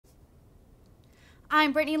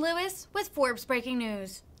I'm Brittany Lewis with Forbes Breaking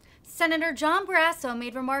News. Senator John Barrasso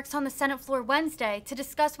made remarks on the Senate floor Wednesday to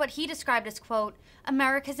discuss what he described as, quote,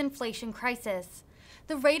 America's inflation crisis.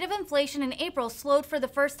 The rate of inflation in April slowed for the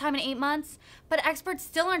first time in 8 months, but experts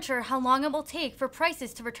still aren't sure how long it will take for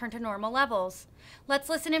prices to return to normal levels. Let's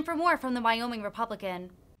listen in for more from the Wyoming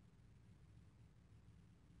Republican.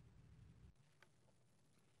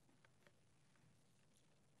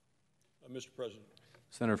 Mr. President.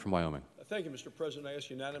 Senator from Wyoming. Thank you, Mr. President. I ask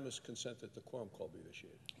unanimous consent that the quorum call be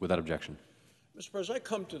initiated. Without objection. Mr. President, I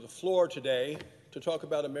come to the floor today to talk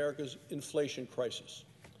about America's inflation crisis.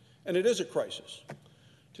 And it is a crisis.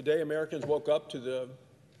 Today, Americans woke up to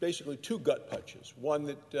basically two gut punches. One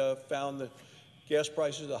that found the gas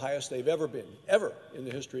prices the highest they've ever been, ever in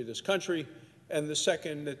the history of this country. And the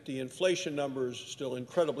second, that the inflation numbers still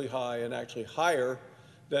incredibly high and actually higher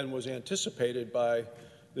than was anticipated by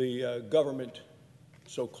the government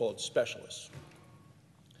so-called specialists.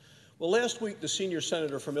 Well, last week, the senior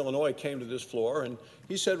senator from Illinois came to this floor, and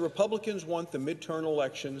he said Republicans want the midterm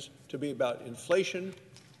elections to be about inflation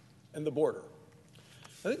and the border.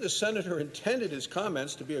 I think the senator intended his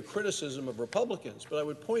comments to be a criticism of Republicans, but I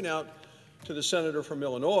would point out to the senator from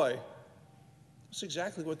Illinois, that's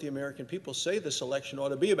exactly what the American people say this election ought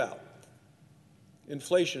to be about: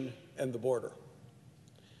 inflation and the border.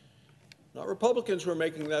 Not Republicans who are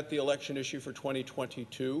making that the election issue for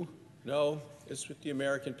 2022. No, it's what the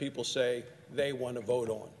American people say they want to vote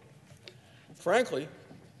on. Frankly,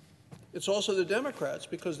 it's also the Democrats,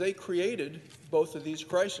 because they created both of these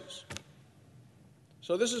crises.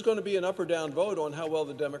 So this is going to be an up or down vote on how well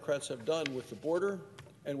the Democrats have done with the border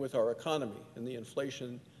and with our economy and the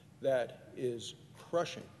inflation that is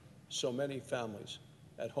crushing so many families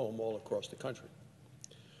at home all across the country.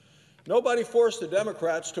 Nobody forced the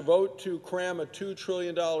Democrats to vote to cram a $2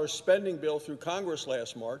 trillion spending bill through Congress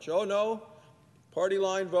last March. Oh, no. Party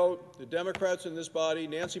line vote. The Democrats in this body,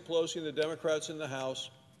 Nancy Pelosi and the Democrats in the House,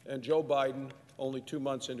 and Joe Biden only 2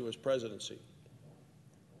 months into his presidency.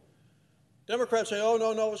 Democrats say, oh,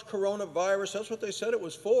 no, it was coronavirus. That's what they said it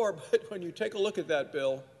was for. But when you take a look at that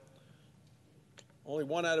bill, only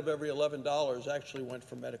 $1 out of every $11 actually went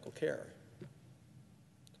for medical care.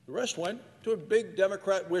 The rest went to a big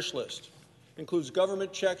Democrat wish list. Includes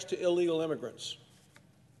government checks to illegal immigrants.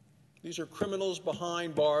 These are criminals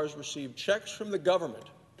behind bars receive checks from the government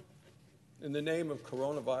in the name of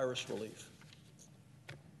coronavirus relief.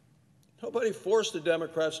 Nobody forced the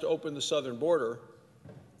Democrats to open the southern border.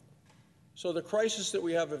 So the crisis that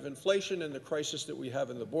we have of inflation and the crisis that we have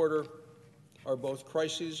in the border are both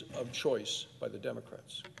crises of choice by the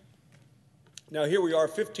Democrats. Now, here we are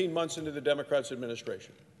 15 months into the Democrats'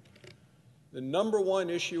 administration. The number one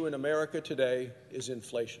issue in America today is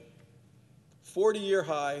inflation. 40-year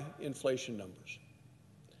high inflation numbers.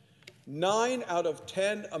 9 out of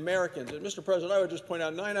 10 Americans, and Mr. President, I would just point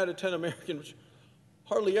out 9 out of 10 Americans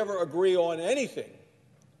hardly ever agree on anything.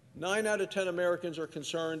 9 out of 10 Americans are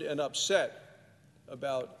concerned and upset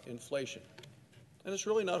about inflation. And it's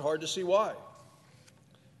really not hard to see why.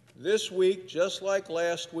 This week, just like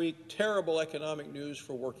last week, terrible economic news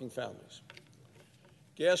for working families.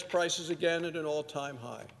 Gas prices again at an all-time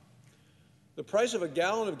high. The price of a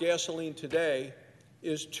gallon of gasoline today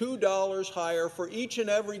is $2 higher for each and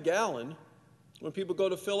every gallon when people go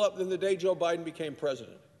to fill up than the day Joe Biden became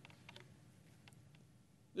president.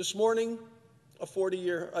 This morning,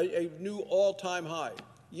 a new all-time high.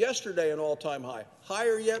 Yesterday, an all-time high.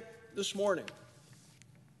 Higher yet this morning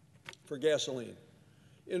for gasoline.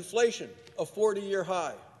 Inflation, a 40-year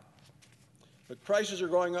high. But prices are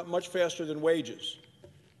going up much faster than wages.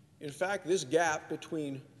 In fact, this gap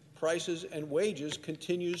between prices and wages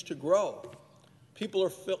continues to grow. People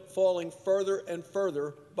are falling further and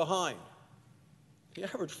further behind. The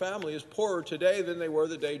average family is poorer today than they were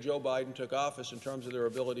the day Joe Biden took office in terms of their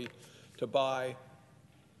ability to buy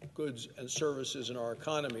goods and services in our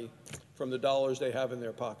economy from the dollars they have in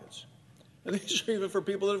their pockets. And these are even for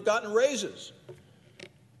people that have gotten raises.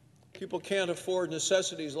 People can't afford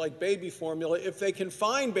necessities like baby formula if they can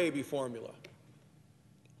find baby formula.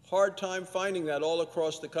 Hard time finding that all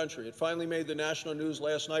across the country. It finally made the national news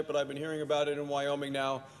last night, but I've been hearing about it in Wyoming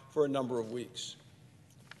now for a number of weeks.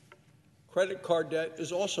 Credit card debt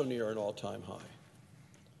is also near an all-time high.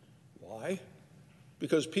 Why?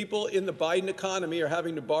 Because people in the Biden economy are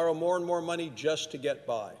having to borrow more and more money just to get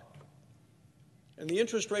by. And the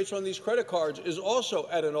interest rates on these credit cards is also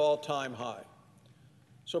at an all-time high.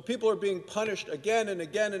 So people are being punished again and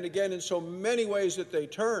again and again in so many ways that they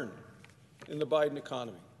turn in the Biden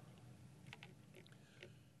economy.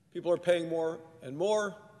 People are paying more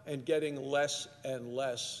and getting less and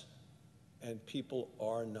less, and people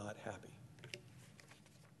are not happy.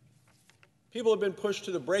 People have been pushed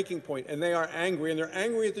to the breaking point, and they are angry, and they're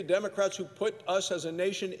angry at the Democrats who put us as a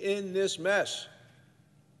nation in this mess.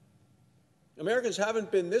 Americans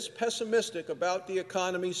haven't been this pessimistic about the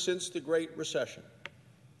economy since the Great Recession.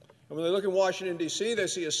 And when they look in Washington, D.C., they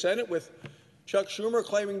see a Senate with Chuck Schumer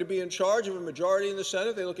claiming to be in charge of a majority in the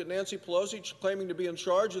Senate. They look at Nancy Pelosi claiming to be in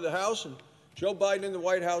charge of the House, and Joe Biden in the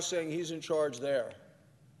White House saying he's in charge there.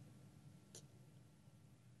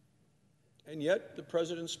 And yet the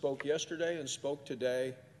president spoke yesterday and spoke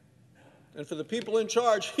today. And for the people in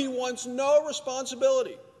charge, he wants no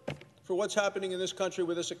responsibility for what's happening in this country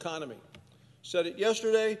with this economy. Said it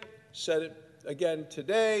yesterday, said it again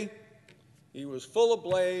today. He was full of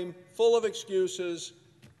blame, full of excuses,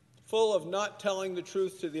 full of not telling the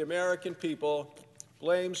truth to the American people.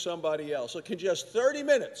 Blame somebody else. Look, in just 30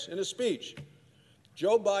 minutes in a speech,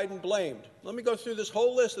 Joe Biden blamed. Let me go through this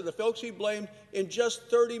whole list of the folks he blamed in just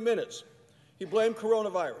 30 minutes. He blamed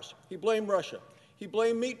coronavirus. He blamed Russia. He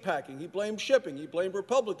blamed meatpacking. He blamed shipping. He blamed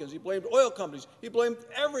Republicans. He blamed oil companies. He blamed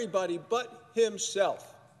everybody but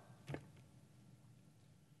himself.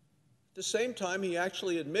 At the same time, he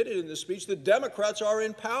actually admitted in the speech that Democrats are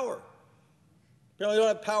in power. Apparently, they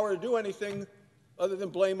don't have power to do anything other than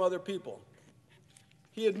blame other people.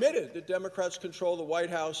 He admitted that Democrats control the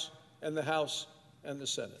White House and the House and the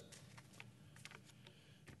Senate.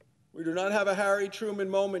 We do not have a Harry Truman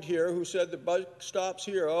moment here who said the buck stops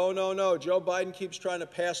here. Oh, no, no. Joe Biden keeps trying to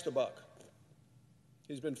pass the buck.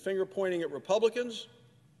 He's been finger-pointing at Republicans,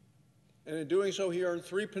 and in doing so, he earned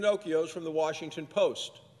 3 Pinocchios from the Washington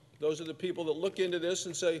Post. Those are the people that look into this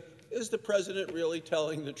and say, is the president really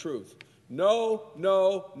telling the truth? No,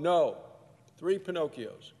 no, no. 3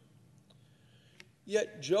 Pinocchios.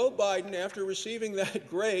 Yet Joe Biden, after receiving that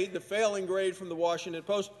grade, the failing grade from the Washington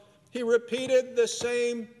Post, he repeated the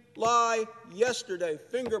same lie yesterday,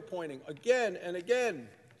 finger-pointing again and again.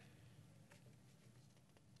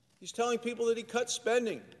 He's telling people that he cut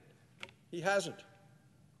spending. He hasn't.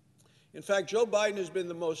 In fact, Joe Biden has been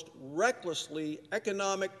the most recklessly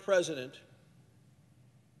economic president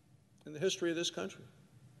in the history of this country.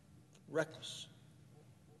 Reckless.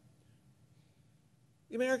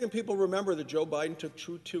 The American people remember that Joe Biden took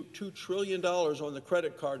 $2 trillion on the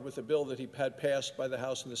credit card with a bill that he had passed by the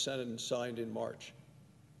House and the Senate and signed in March.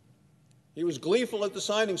 He was gleeful at the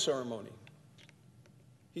signing ceremony.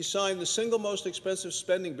 He signed the single most expensive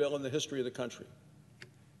spending bill in the history of the country.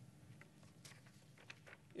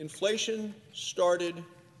 Inflation started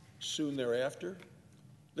soon thereafter.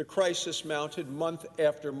 The crisis mounted month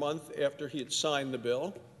after month after he had signed the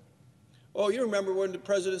bill. Oh, you remember when the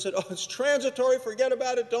president said, oh, it's transitory, forget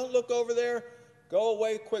about it, don't look over there, go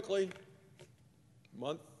away quickly.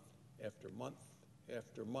 Month after month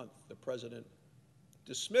after month, the president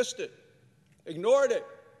dismissed it, ignored it,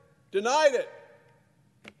 denied it.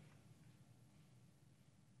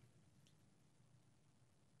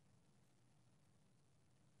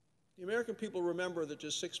 The American people remember that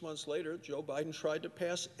just 6 months later, Joe Biden tried to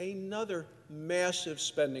pass another massive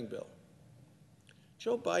spending bill.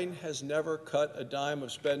 Joe Biden has never cut a dime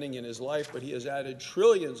of spending in his life, but he has added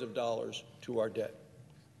trillions of dollars to our debt.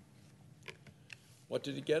 What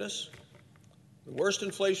did it get us? The worst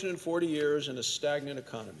inflation in 40 years and a stagnant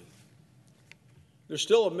economy. There's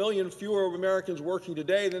still 1 million fewer Americans working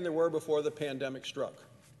today than there were before the pandemic struck.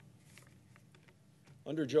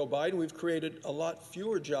 Under Joe Biden, we've created a lot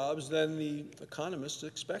fewer jobs than the economists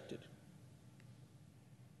expected.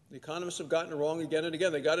 The economists have gotten it wrong again and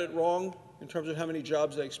again. They got it wrong in terms of how many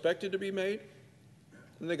jobs they expected to be made,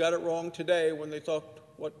 and they got it wrong today when they thought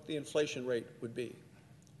what the inflation rate would be.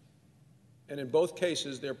 And in both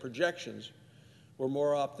cases, their projections were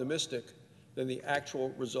more optimistic than the actual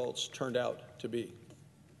results turned out to be.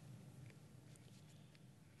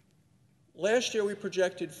 Last year,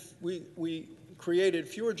 we created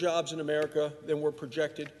fewer jobs in America than were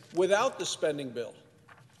projected without the spending bill.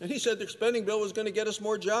 And he said the spending bill was going to get us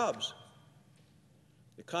more jobs.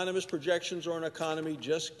 Economists' projections on an economy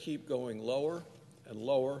just keep going lower and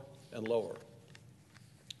lower and lower.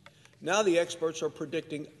 Now the experts are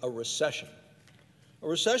predicting a recession. A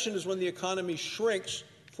recession is when the economy shrinks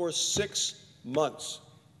for 6 months.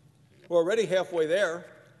 We're already halfway there.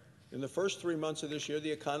 In the first 3 months of this year,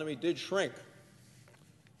 the economy did shrink.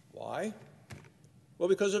 Why? Well,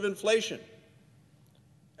 because of inflation.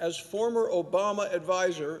 As former Obama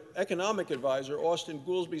economic advisor, Austin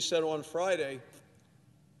Goolsbee said on Friday,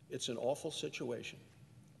 it's an awful situation.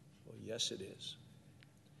 Well, yes, it is.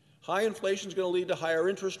 High inflation is going to lead to higher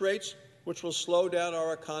interest rates, which will slow down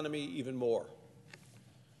our economy even more.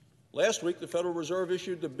 Last week, the Federal Reserve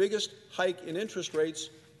issued the biggest hike in interest rates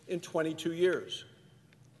in 22 years.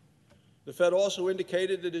 The Fed also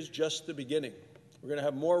indicated it is just the beginning. We're going to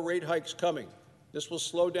have more rate hikes coming. This will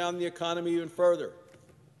slow down the economy even further.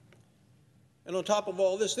 And on top of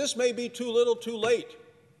all this, this may be too little too late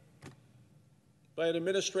by an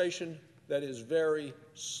administration that is very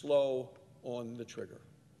slow on the trigger.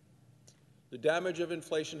 The damage of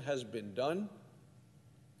inflation has been done.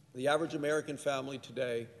 The average American family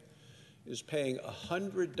today is paying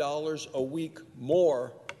 $100 a week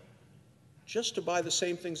more just to buy the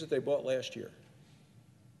same things that they bought last year.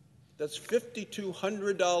 That's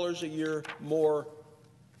 $5,200 a year more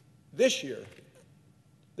this year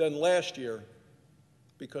than last year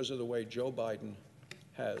because of the way Joe Biden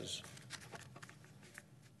has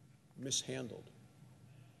mishandled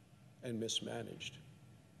and mismanaged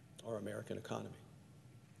our American economy.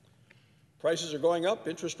 Prices are going up,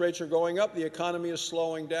 interest rates are going up, the economy is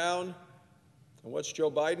slowing down. And what's Joe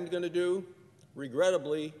Biden going to do?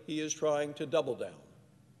 Regrettably, he is trying to double down.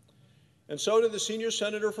 And so did the senior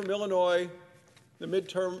senator from Illinois. The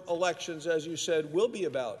midterm elections, as you said, will be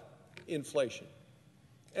about inflation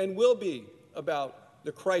and will be about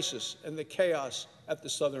the crisis and the chaos at the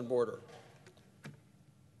southern border,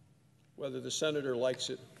 whether the senator likes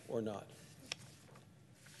it or not.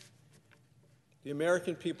 The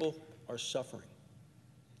American people are suffering.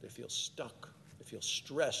 They feel stuck. They feel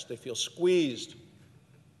stressed. They feel squeezed.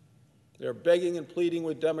 They're begging and pleading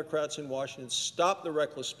with Democrats in Washington, stop the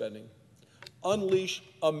reckless spending, unleash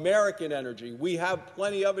American energy. We have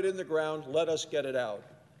plenty of it in the ground. Let us get it out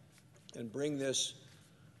and bring this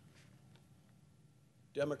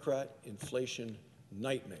Democrat inflation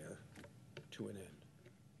nightmare to an end.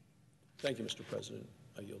 Thank you, Mr. President.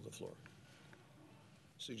 I yield the floor.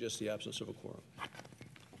 Suggest the absence of a quorum.